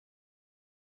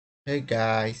Hey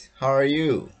guys, how are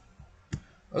you?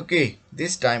 Okay,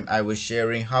 this time I was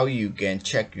sharing how you can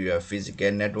check your physical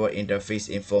network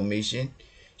interface information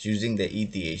using the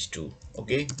ETH tool.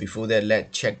 Okay, before that,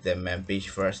 let's check the man page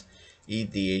first.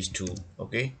 ETH tool.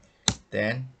 Okay,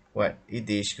 then what ETH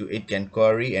tool, it can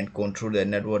query and control the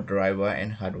network driver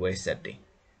and hardware setting.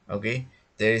 Okay,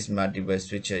 there is multiple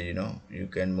switcher. You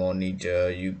can monitor,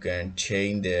 you can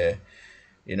change the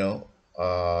you know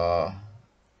uh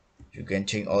you can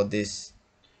change all this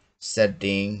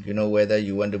setting, whether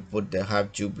you want to put the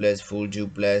half duplex, full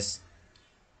duplex.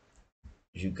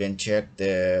 You can check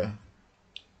the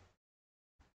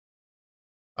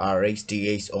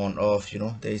RxTH on off.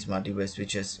 There is multiple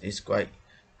switches. It's quite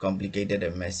complicated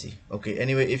and messy. Okay,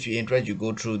 anyway, if you're interested, you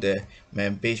go through the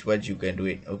main page what you can do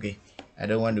it. Okay, I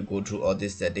don't want to go through all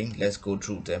this setting. Let's go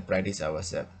through the practice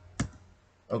ourselves.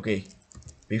 Okay,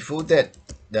 before that,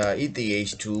 the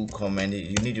ETH2 command,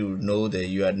 you need to know the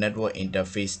your network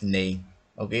interface name.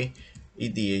 Okay,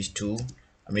 ETH2,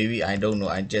 maybe I don't know,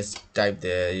 I just type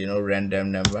the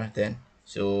random number, then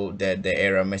so that the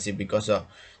error message because of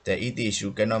the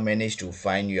ETH2 cannot manage to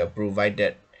find your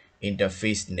provided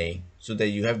interface name, so that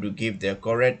you have to give the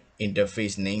correct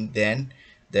interface name. Then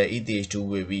the ETH2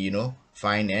 will be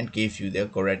find and give you the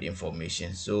correct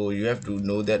information. So you have to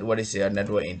know that what is your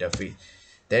network interface.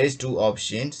 There is two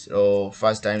options. So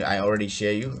first time I already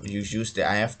share you use the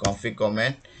ifconfig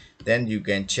command. Then you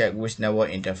can check which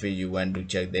network interface you want to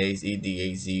check. There is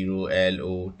ETH0,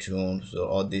 LO, tune, so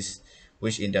all this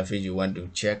which interface you want to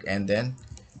check. And then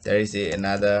there is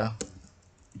another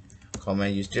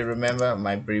command. You still remember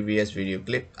my previous video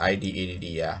clip,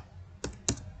 IDADDR.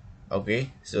 Okay,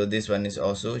 so this one is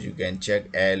also you can check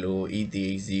LO,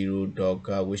 ETH0,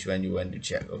 Docker, which one you want to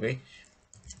check. Okay,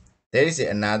 there is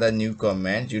another new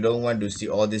command. You don't want to see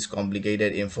all this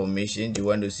complicated information. You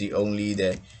want to see only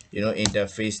the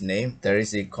interface name. There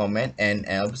is a command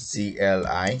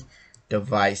nlcli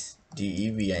device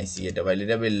device, a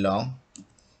little bit long,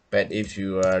 but if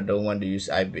you don't want to use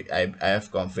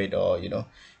ifconfig or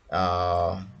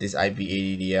this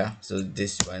IPADDR, so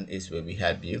this one is will be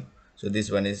help you. So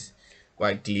this one is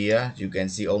quite clear. You can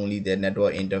see only the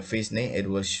network interface name. It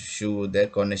will show the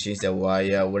connections, the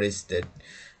wire, what is the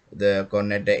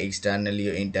connector externally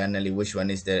or internally, which one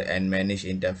is the and manage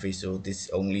interface. So this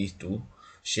only to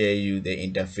share you the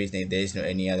interface name. There is no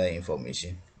any other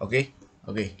information. Okay,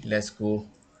 let's go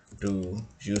to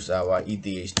use our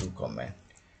ETH2 command.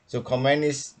 So command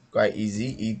is quite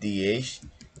easy.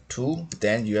 ETH2,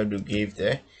 then you have to give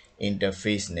the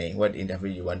interface name, what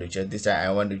interface you want to check. This time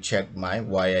I want to check my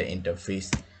wire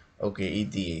interface. Okay,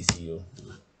 ETH0.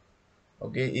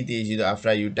 Okay, ETH0,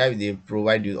 after you type, they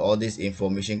provide you all this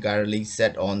information currently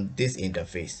set on this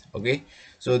interface. Okay,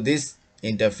 so this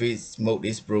interface mode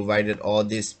is provided all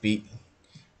this speed.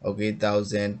 Okay,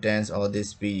 thousand tens all this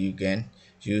speed you can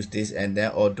use this. And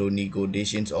then auto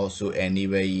negotiations also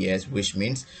anywhere, yes, which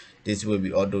means this will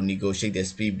be auto negotiate the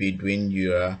speed between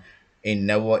your in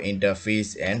network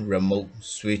interface and remote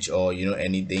switch, or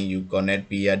anything you connect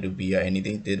peer to peer,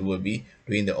 anything that will be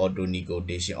doing the auto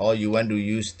negotiation. Or you want to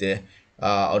use the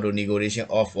auto negotiation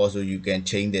off, also you can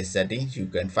change the settings. You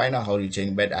can find out how to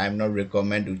change, but I'm not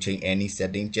recommend to change any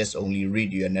setting. Just only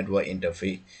read your network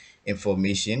interface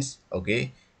informations.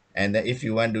 Okay, and then if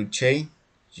you want to change,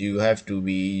 you have to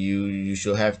be you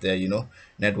should have the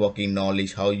networking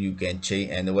knowledge, how you can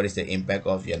change and what is the impact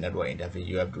of your network interface.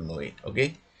 You have to know it.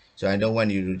 Okay, so I don't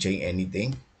want you to change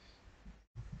anything.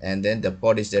 And then the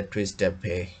port is the twisted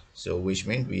pair, so which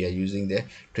means we are using the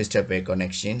twisted pair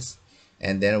connections.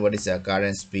 And then what is the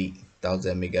current speed,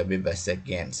 1000 megabit per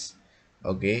seconds.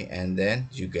 Okay, and then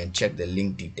you can check the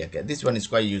link detector. This one is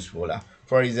quite useful.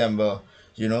 For example,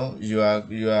 your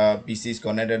PC is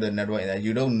connected to the network and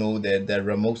you don't know that the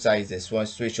remote side is a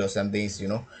switch or something is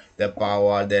the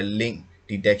power, the link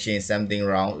detection is something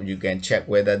wrong. You can check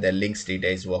whether the link data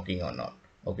is working or not.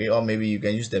 Okay, or maybe you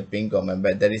can use the ping command,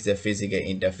 but that is a physical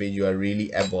interface. You are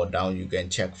really up or down, you can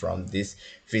check from this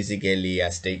physical layer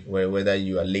state whether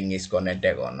your link is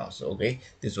connected or not. So okay,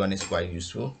 this one is quite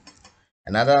useful.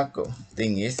 Another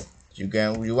thing is you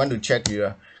want to check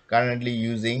your currently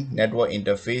using network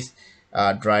interface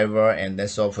driver and the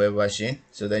software version.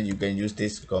 So then you can use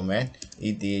this command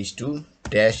eth2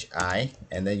 -i,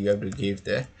 and then you have to give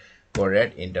the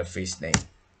correct interface name.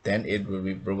 Then it will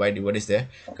be provided what is the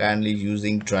currently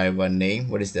using driver name,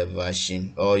 what is the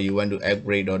version, or you want to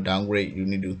upgrade or downgrade, you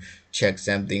need to check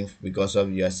something because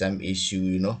of your some issue.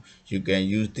 You can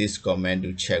use this command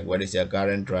to check what is your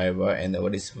current driver and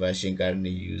what is version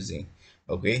currently using.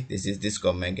 Okay, this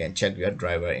command can check your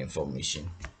driver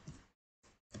information.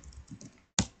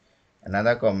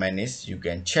 Another command is you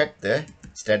can check the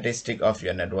statistic of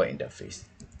your network interface.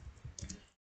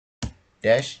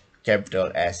 Dash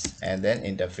capital S and then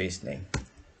interface name.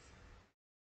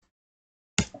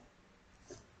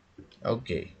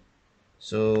 Okay,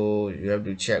 so you have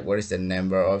to check what is the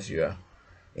number of your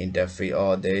interface,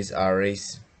 or there is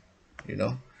arrays, you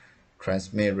know,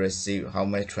 transmit, receive, how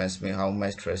much transmit, how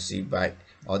much receive byte,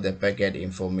 all the packet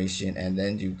information, and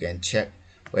then you can check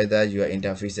whether your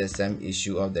interface has some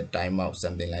issue of the timeout,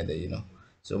 something like that, you know.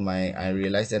 So I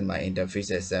realized that my interface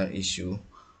has some issue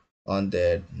on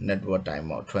the network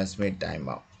timeout, transmit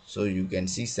timeout. So you can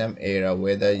see some error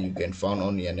whether you can found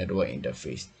on your network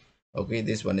interface. Okay,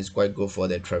 this one is quite good for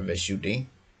the troubleshooting.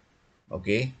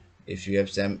 Okay, if you have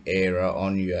some error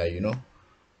on your, you know,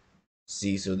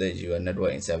 see, so that your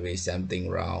network interface something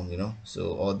wrong, you know,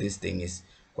 so all this thing is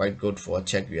quite good for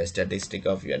check your statistic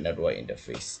of your network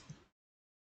interface.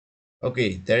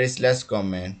 Okay, there is less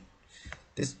command.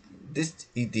 This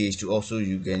ETH2 also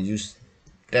you can use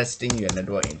testing your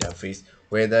network interface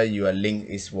whether your link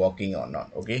is working or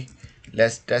not. Okay,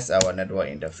 let's test our network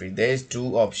interface. There is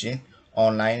two options,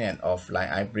 online and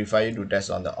offline. I prefer you to test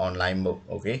on the online mode.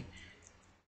 Okay,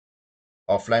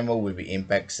 offline mode will be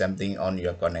impact something on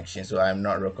your connection, so I'm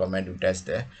not recommend to test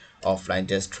the offline,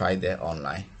 just try the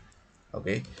online.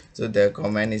 Okay, so the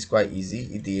command is quite easy.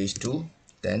 ETH2,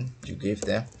 then you give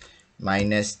them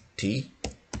minus t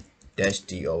dash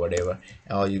t or whatever,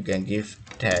 or you can give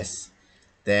test,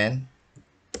 then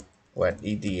what,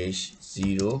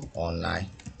 ETH0 online.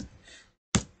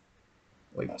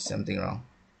 Wait, something wrong.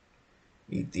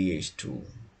 ETH2.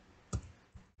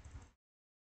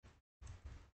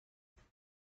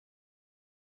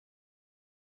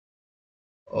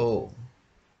 Oh,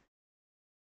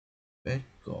 bad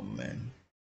command.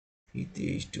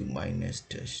 ETH2 minus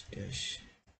dash dash.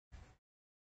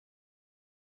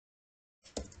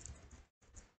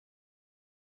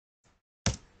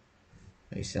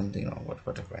 There's something wrong.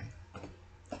 What happened?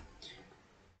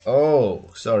 Oh,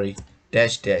 sorry.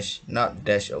 Dash dash, not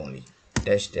dash only.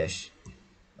 Dash dash.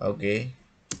 Okay.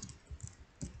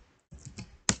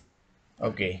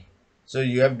 Okay. So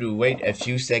you have to wait a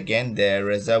few seconds. The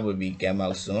result will be come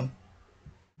out soon.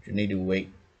 You need to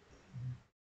wait.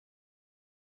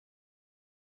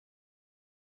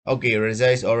 Okay,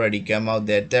 result is already come out.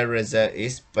 The result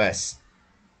is pass.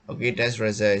 Okay, test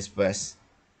result is pass,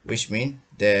 which means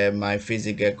the my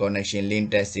physical connection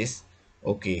link test is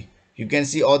okay. You can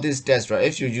see all these tests, right?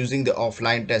 If you're using the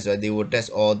offline test, right, they will test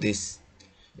all this.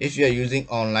 If you are using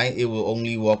online, it will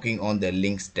only working on the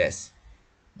links test.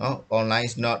 No, online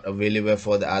is not available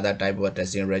for the other type of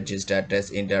testing, register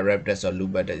test, interrupt test, or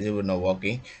loop test. It will not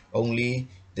working. Only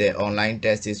the online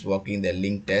test is working, the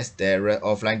link test. The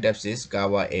offline test is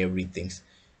cover everything.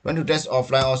 When to test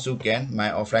offline also can. My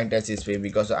offline test is free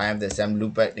because I have the same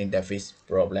loopback interface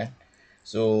problem.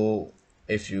 So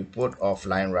if you put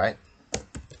offline, right,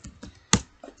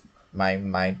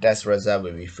 my test result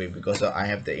will be free because I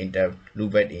have the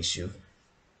loopback issue.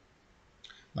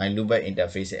 My loopback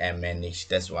interface and managed,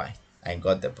 that's why I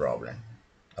got the problem.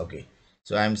 Okay,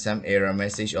 so I'm some error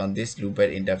message on this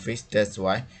loopback interface, that's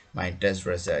why my test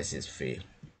result is failed.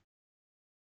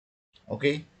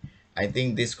 Okay, I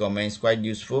think this comment is quite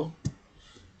useful.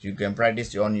 You can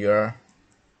practice on your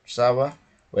server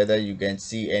whether you can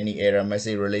see any error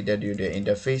message related to the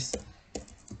interface.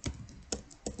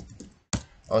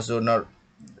 Also, not,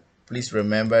 please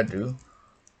remember to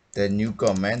the new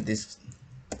command, this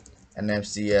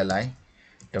NFCLI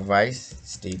device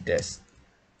status.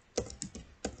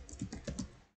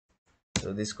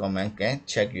 So this command can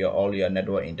check your all your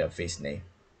network interface name.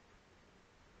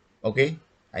 Okay,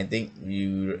 I think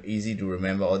you easy to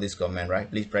remember all this command, right?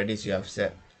 Please practice, you have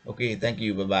said. Okay, thank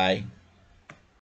you, bye bye.